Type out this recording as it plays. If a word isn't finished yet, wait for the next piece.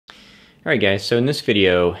Alright guys, so in this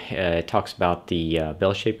video it talks about the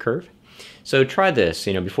bell-shaped curve. So try this,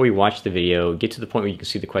 before you watch the video, get to the point where you can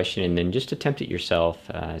see the question and then just attempt it yourself.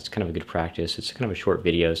 It's kind of a good practice. It's kind of a short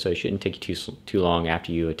video, so it shouldn't take you too long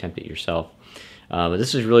after you attempt it yourself. But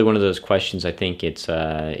this is really one of those questions. I think it's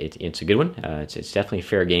a good one. It's definitely a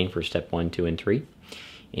fair game for step 1, 2, and 3.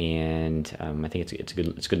 And I think it's a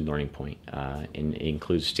good learning point. And it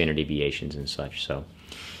includes standard deviations and such. So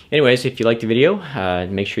anyways, if you like the video,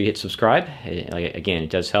 make sure you hit subscribe. Again, it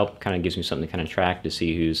does help. Kind of gives me something to kind of track to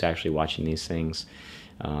see who's actually watching these things.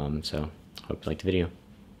 So hope you like the video.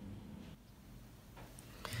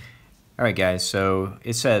 All right, guys, so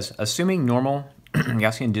it says, assuming normal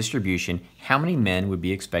Gaussian distribution, how many men would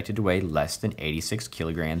be expected to weigh less than 86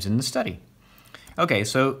 kilograms in the study? Okay,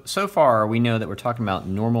 so far we know that we're talking about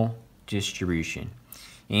normal distribution.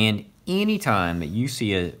 And anytime that you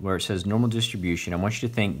see where it says normal distribution, I want you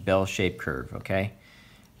to think bell-shaped curve, okay?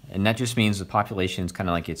 And that just means the population is kind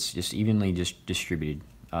of like it's just evenly distributed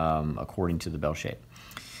according to the bell shape.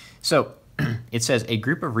 So it says a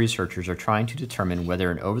group of researchers are trying to determine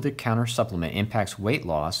whether an over-the-counter supplement impacts weight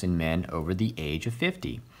loss in men over the age of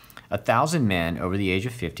 50. 1,000 men over the age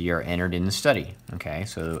of 50 are entered in the study. Okay,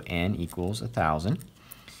 so N equals 1,000.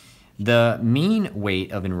 The mean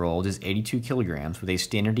weight of enrolled is 82 kilograms with a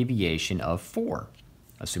standard deviation of 4.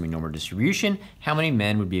 Assuming normal distribution, how many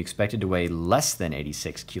men would be expected to weigh less than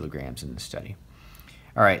 86 kilograms in the study?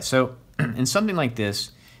 All right, so in something like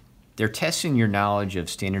this, they're testing your knowledge of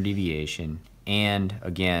standard deviation, and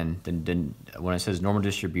again, when it says normal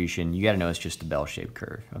distribution, you got to know it's just a bell-shaped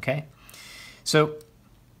curve, okay? So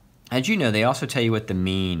as you know, they also tell you what the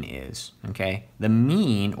mean is, okay? The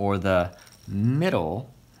mean, or the middle,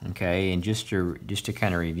 okay, and just to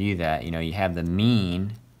kind of review that, you have the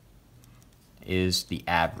mean is the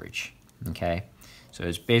average, okay? So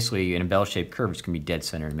it's basically, in a bell-shaped curve, it's going to be dead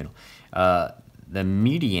center in the middle. The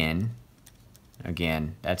median,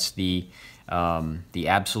 again, that's the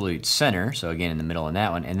absolute center, so again, in the middle in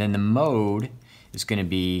that one. And then the mode is going to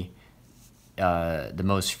be the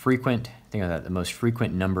most frequent, think of that, the most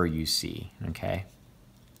frequent number you see, okay?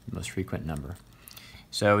 The most frequent number.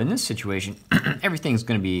 So in this situation, everything's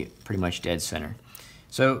going to be pretty much dead center.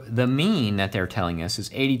 So the mean that they're telling us is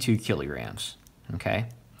 82 kilograms, okay?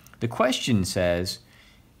 The question says,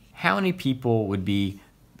 how many people would be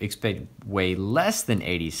expected to weigh less than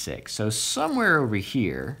 86? So somewhere over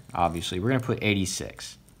here, obviously, we're going to put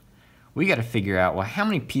 86. We got to figure out, well, how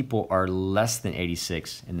many people are less than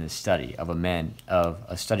 86 in this study of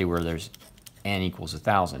a study where there's N equals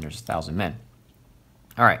 1,000. There's 1,000 men.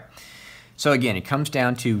 All right. So again, it comes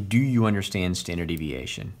down to, do you understand standard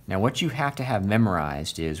deviation? Now, what you have to have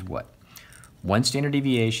memorized is what? 1 standard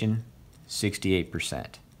deviation,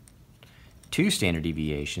 68%. 2 standard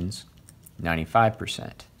deviations,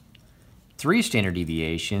 95%. 3 standard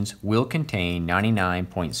deviations will contain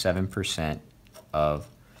 99.7% of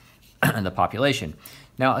the population.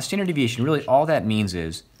 Now, a standard deviation, really all that means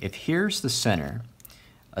is, if here's the center,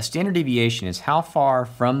 a standard deviation is how far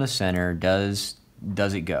from the center does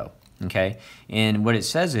it go, okay? And what it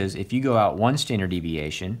says is, if you go out 1 standard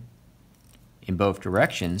deviation in both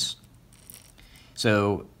directions,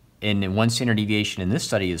 so and 1 standard deviation in this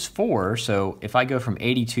study is 4, so if I go from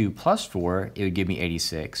 82 plus 4, it would give me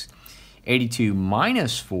 86. 82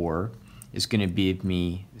 minus 4 is going to give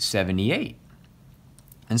me 78.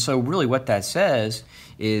 And so really what that says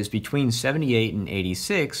is between 78 and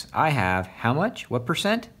 86, I have how much? What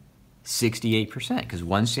percent? 68%, because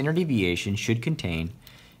 1 standard deviation should contain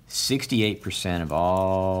 68% of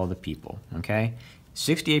all the people, okay?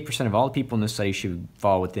 68% of all the people in this study should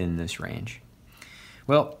fall within this range.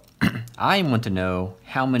 Well, I want to know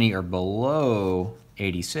how many are below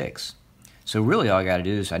 86. So really all I got to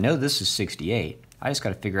do is, I know this is 68. I just got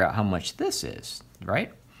to figure out how much this is,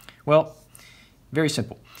 right? Well, very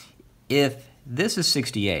simple. If this is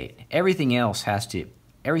 68, everything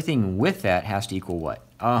with that has to equal what?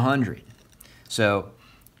 100. So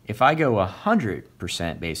if I go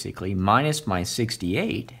 100% basically minus my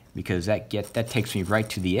 68, because that takes me right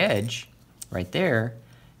to the edge, right there,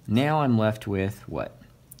 now I'm left with what?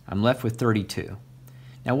 I'm left with 32.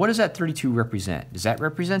 Now what does that 32 represent? Does that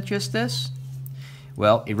represent just this?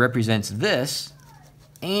 Well, it represents this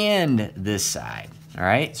and this side. All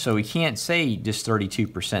right, so we can't say just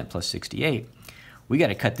 32% plus 68. We got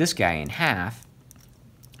to cut this guy in half.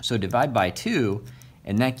 So divide by 2,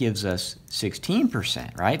 and that gives us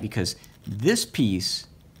 16%, right? Because this piece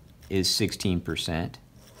is 16%,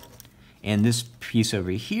 and this piece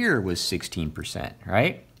over here was 16%,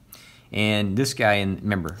 right? And this guy, and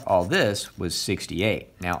remember, all this was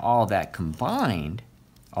 68. Now all that combined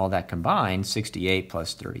all that combined, 68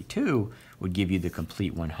 plus 32, would give you the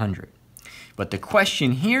complete 100. But the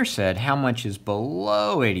question here said, how much is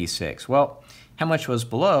below 86? Well, how much was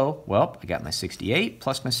below? Well, I got my 68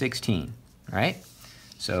 plus my 16, right?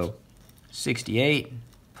 So 68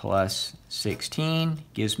 plus 16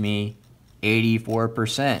 gives me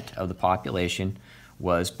 84% of the population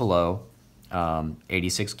was below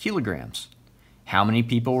 86 kilograms. How many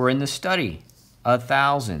people were in the study?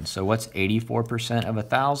 1,000. So what's 84% of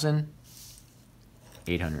 1,000?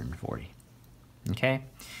 840. Okay?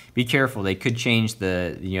 Be careful. They could change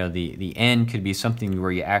the n could be something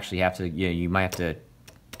where you actually have to, you might have to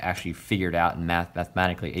actually figure it out in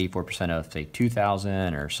mathematically 84% of, say,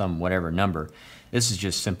 2,000 or some whatever number. This is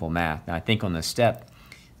just simple math. Now, I think on the step,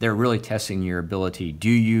 they're really testing your ability. Do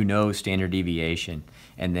you know standard deviation?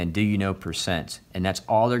 And then do you know percents? And that's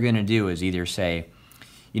all they're going to do is either say,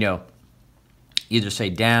 either say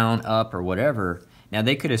down, up, or whatever. Now,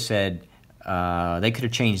 they could have said, they could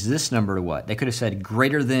have changed this number to what? They could have said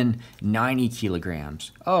greater than 90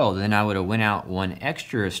 kilograms. Oh, then I would have went out one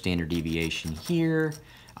extra standard deviation here.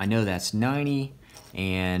 I know that's 90.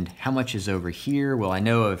 And how much is over here? Well, I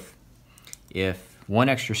know if one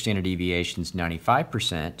extra standard deviation is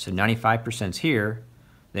 95%, so 95% is here,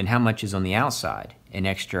 then how much is on the outside? An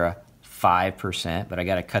extra 5%, but I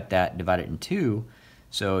got to cut that, divide it in 2,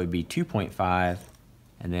 so it would be 2.5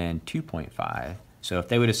 and then 2.5. So if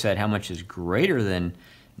they would have said how much is greater than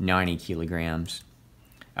 90 kilograms,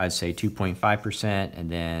 I'd say 2.5%, and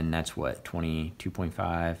then that's what,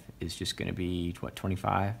 2.5 is just going to be, what,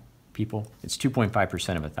 25 people? It's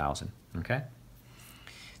 2.5% of 1,000, okay?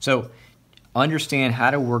 So understand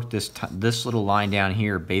how to work this little line down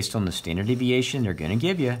here based on the standard deviation they're going to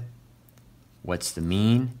give you. What's the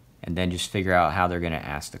mean? And then just figure out how they're going to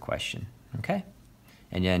ask the question, okay?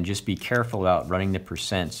 And then just be careful about running the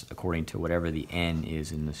percents according to whatever the n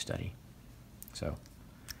is in the study. So,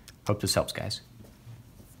 hope this helps, guys.